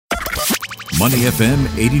Money FM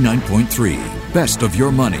 89.3. Best of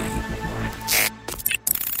your money.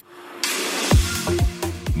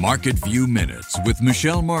 Market View Minutes with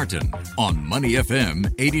Michelle Martin on Money FM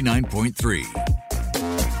 89.3.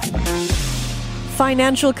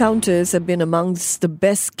 Financial counters have been amongst the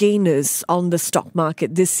best gainers on the stock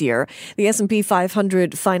market this year. The S&P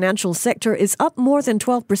 500 financial sector is up more than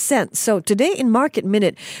 12%. So today in Market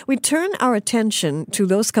Minute, we turn our attention to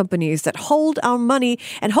those companies that hold our money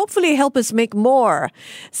and hopefully help us make more.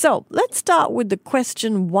 So let's start with the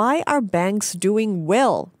question, why are banks doing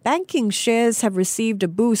well? Banking shares have received a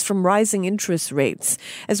boost from rising interest rates,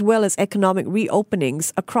 as well as economic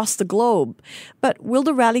reopenings across the globe. But will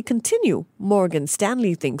the rally continue? Morgan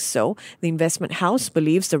Stanley thinks so. The investment house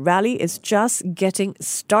believes the rally is just getting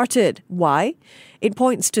started. Why? It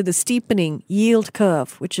points to the steepening yield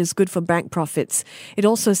curve, which is good for bank profits. It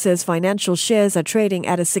also says financial shares are trading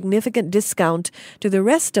at a significant discount to the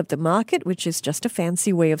rest of the market, which is just a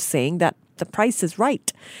fancy way of saying that the price is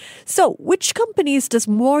right. So, which companies does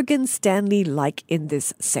Morgan Stanley like in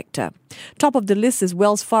this sector? Top of the list is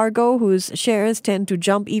Wells Fargo, whose shares tend to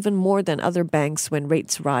jump even more than other banks when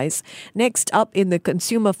rates rise. Next up in the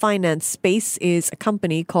consumer finance space is a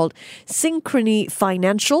company called Synchrony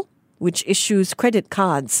Financial, which issues credit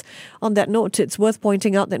cards. On that note, it's worth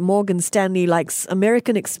pointing out that Morgan Stanley likes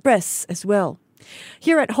American Express as well.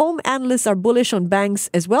 Here at home, analysts are bullish on banks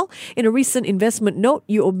as well. In a recent investment note,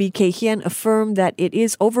 UOB Kay Hian affirmed that it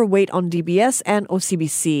is overweight on DBS and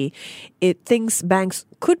OCBC. It thinks banks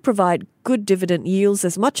could provide good dividend yields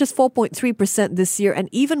as much as 4.3% this year and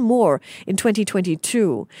even more in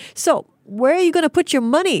 2022. So, where are you going to put your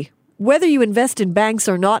money? Whether you invest in banks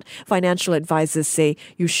or not, financial advisors say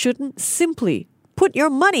you shouldn't simply put your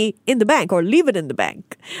money in the bank or leave it in the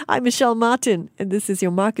bank. I'm Michelle Martin, and this is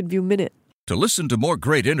your Market View Minute. To listen to more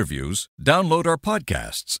great interviews, download our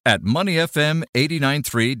podcasts at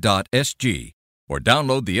moneyfm893.sg or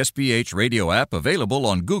download the SPH radio app available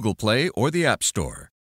on Google Play or the App Store.